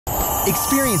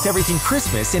Experience everything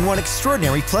Christmas in one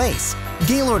extraordinary place.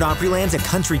 Gaylord Opryland's A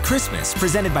Country Christmas,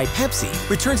 presented by Pepsi,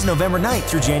 returns November 9th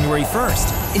through January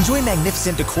 1st. Enjoy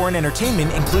magnificent decor and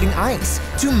entertainment, including ice.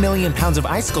 2 million pounds of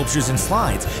ice sculptures and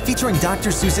slides, featuring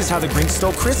Dr. Seuss's How the Grinch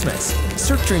Stole Christmas.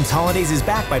 Surf Dreams Holidays is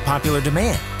back by popular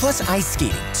demand. Plus ice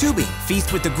skating, tubing,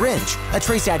 Feast with the Grinch, a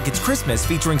Trace Adkins Christmas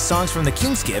featuring songs from The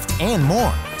King's Gift, and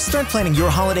more. Start planning your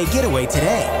holiday getaway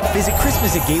today. Visit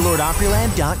Christmas at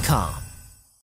GaylordOpryland.com.